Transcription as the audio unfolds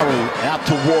Out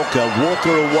to Walker.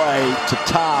 Walker away to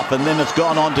Tarp, and then it's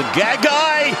gone on to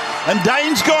Gagai. And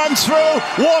Dane's gone through.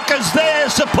 Walker's there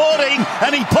supporting,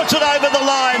 and he puts it over the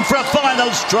line for a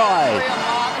finals try.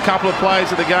 Couple of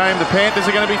plays of the game. The Panthers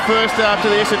are going to be first after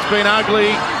this. It's been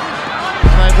ugly.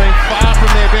 They've been far from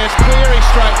their best. Cleary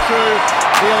straight through.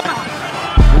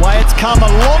 The way it's come, a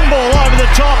long ball over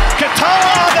the top.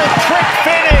 Qatar, the trick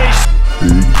finish.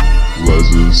 Big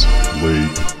Les's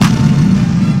League.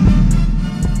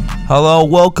 Hello,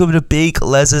 welcome to Big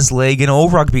Les's League, an all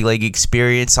rugby league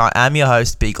experience. I am your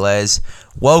host, Big Les.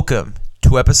 Welcome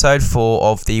to episode 4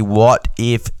 of the What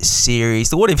If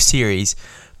series. The What If series,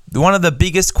 one of the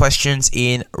biggest questions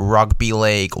in rugby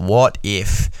league. What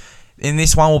if? In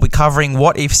this one, we'll be covering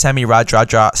what if Semi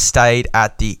Radradra stayed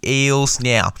at the Eels.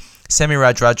 Now, Semi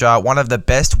Radradra, one of the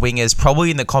best wingers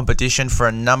probably in the competition for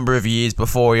a number of years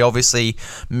before he obviously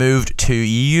moved to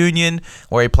Union,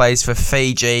 where he plays for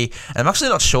Fiji. And I'm actually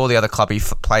not sure the other club he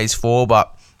plays for,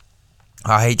 but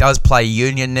he does play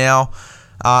Union now.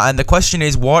 And the question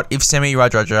is, what if Semi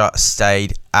Radradra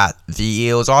stayed at the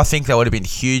Eels? I think that would have been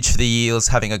huge for the Eels,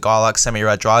 having a guy like Semi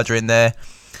Radradra in there.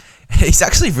 He's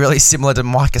actually really similar to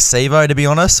Mike Acevo, to be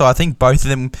honest. So I think both of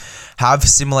them have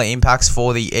similar impacts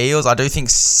for the Eels. I do think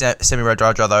Semi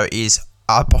Radradra, though, is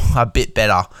a bit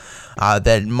better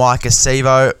than Mike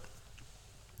Acevo.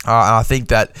 And I think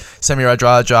that Semi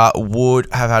Radradra would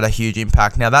have had a huge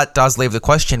impact. Now, that does leave the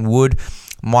question, would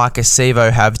Mike Acevo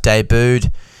have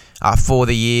debuted for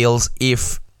the Eels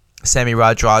if Semi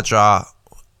Radradra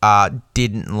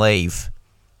didn't leave?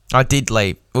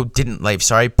 Didn't leave,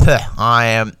 sorry. I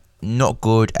am not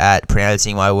good at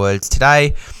pronouncing my words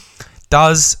today.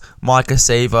 Does Mike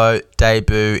Acevo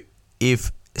debut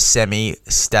if Semi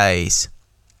stays?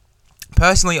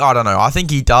 Personally, I don't know. I think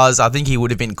he does. I think he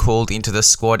would have been called into the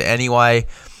squad anyway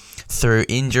through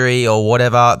injury or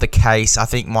whatever the case. I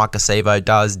think Mike Acevo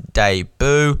does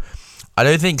debut. I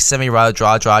do think Semi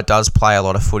Radradra does play a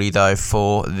lot of footy, though,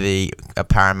 for the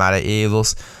Parramatta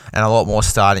Eagles, and a lot more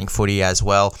starting footy as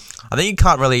well. I think you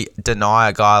can't really deny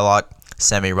a guy like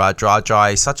Semi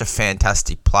Radradra. He's such a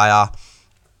fantastic player.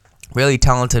 Really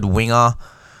talented winger.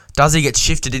 Does he get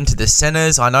shifted into the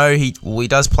centres? I know he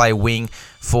does play wing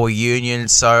for Union,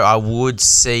 so I would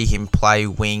see him play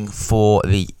wing for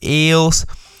the Eels.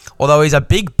 Although he's a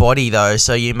big body, though,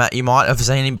 so you might have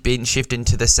seen him being shifted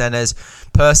into the centres.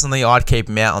 Personally, I'd keep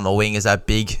him out on the wing as a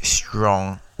big,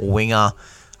 strong winger.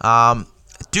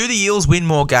 Do the Eels win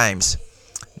more games?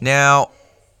 Now,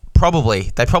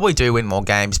 probably. They probably do win more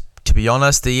games, to be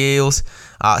honest, the Eels.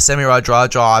 Semi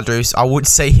Radradra, I would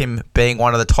see him being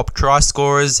one of the top try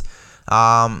scorers.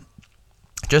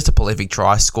 Just a prolific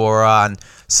try scorer and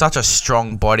such a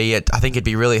strong body. I think it'd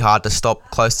be really hard to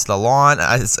stop close to the line,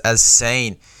 as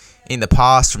seen in the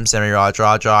past from Semi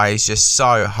Radradra. He's just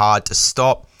so hard to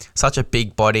stop. Such a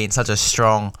big body and such a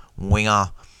strong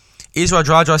winger. Is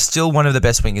Radradra still one of the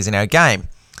best wingers in our game?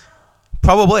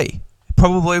 Probably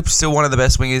still one of the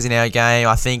best wingers in our game.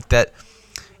 I think that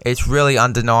it's really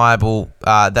undeniable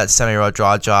that Semi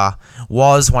Radradra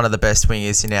was one of the best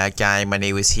wingers in our game when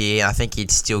he was here. And I think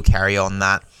he'd still carry on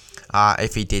that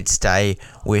if he did stay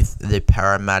with the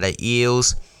Parramatta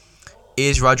Eels.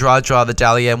 Is Radradra the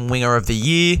Dally M winger of the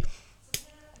year?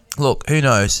 Look, who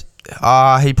knows?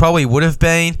 He probably would have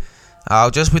been.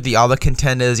 Just with the other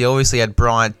contenders, you obviously had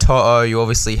Brian To'o. You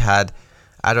obviously had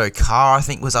Addo Carr, I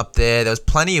think, was up there. There was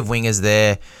plenty of wingers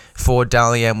there for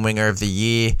Dally M winger of the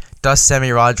year. Does Semi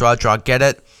Radradra get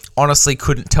it? Honestly,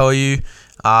 couldn't tell you.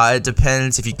 It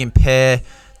depends. If you compare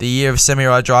the year of Semi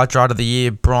Radradra to the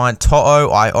year of Brian To'o,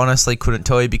 I honestly couldn't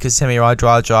tell you because Semi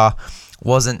Radradra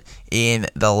wasn't in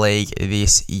the league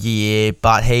this year,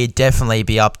 but he'd definitely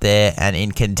be up there and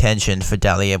in contention for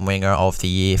Dally M winger of the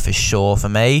year for sure for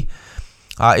me.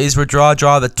 Is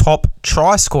Radradra the top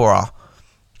try scorer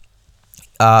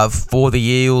for the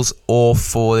Eels or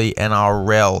for the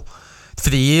NRL? For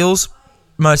the Eels,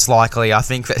 most likely, I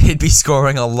think that he'd be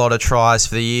scoring a lot of tries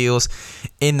for the Eels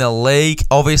in the league.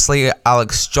 Obviously,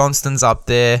 Alex Johnston's up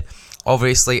there.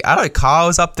 Obviously, Addo Carr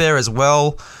was up there as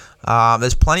well.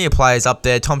 There's plenty of players up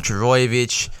there. Tom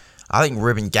Trbojevic, I think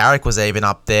Ruben Garrick was even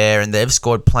up there, and they've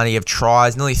scored plenty of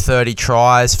tries, nearly 30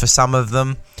 tries for some of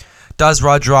them. Does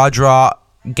Radradra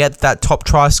get that top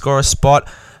try scorer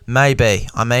spot? Maybe.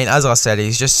 I mean, as I said,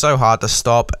 he's just so hard to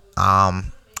stop.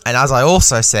 And as I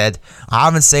also said, I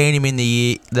haven't seen him in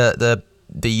the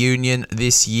Union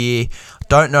this year.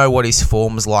 Don't know what his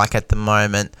form's like at the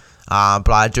moment.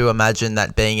 But I do imagine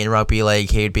that being in rugby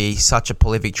league, he'd be such a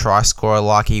prolific try scorer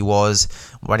like he was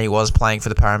when he was playing for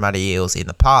the Parramatta Eels in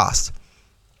the past.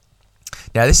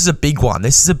 Now, this is a big one.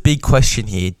 This is a big question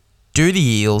here. do the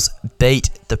Eels beat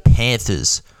the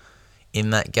Panthers in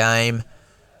that game?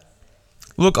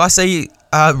 Look, I see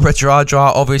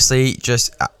Radradra obviously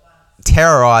just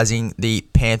terrorising the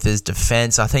Panthers'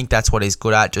 defence. I think that's what he's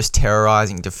good at, just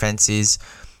terrorising defences.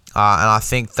 And I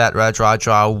think that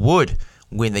Radradra would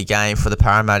win the game for the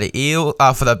Parramatta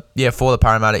for the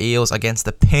Parramatta Eels against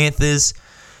the Panthers.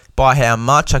 By how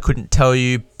much, I couldn't tell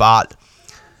you, but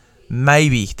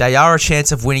maybe they are a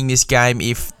chance of winning this game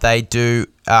if they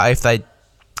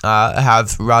have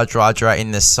Radradra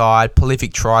in the side.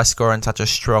 Prolific try scorer and such a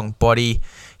strong body.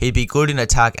 He'd be good in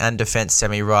attack and defence,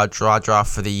 Radradra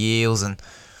for the Eels. And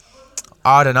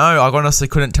I don't know, I honestly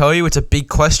couldn't tell you. It's a big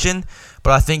question,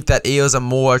 but I think that Eels are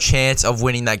more a chance of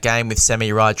winning that game with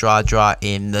Radradra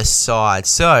in the side.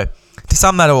 So, to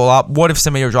sum that all up, what if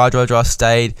Radradra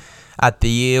stayed at the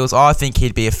Eels? I think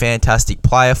he'd be a fantastic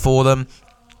player for them.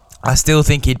 I still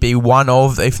think he'd be one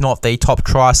of, if not the top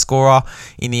try scorer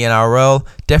in the NRL.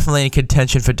 Definitely in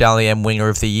contention for Dally M Winger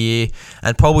of the Year,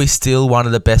 and probably still one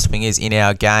of the best wingers in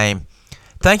our game.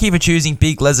 Thank you for choosing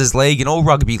Big Les's League and all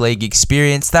rugby league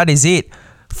experience. That is it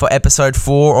for episode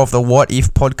 4 of the What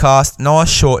If podcast.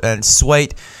 Nice, short and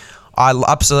sweet. I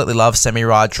absolutely love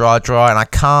Radradra, and I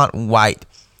can't wait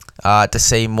to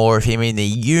see more of him in the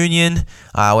Union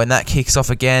when that kicks off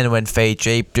again, when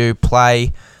Fiji do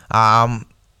play.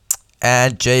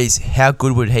 And geez, how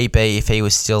good would he be if he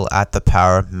was still at the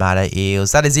Parramatta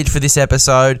Eels? That is it for this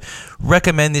episode.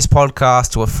 Recommend this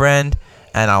podcast to a friend,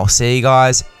 and I'll see you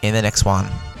guys in the next one.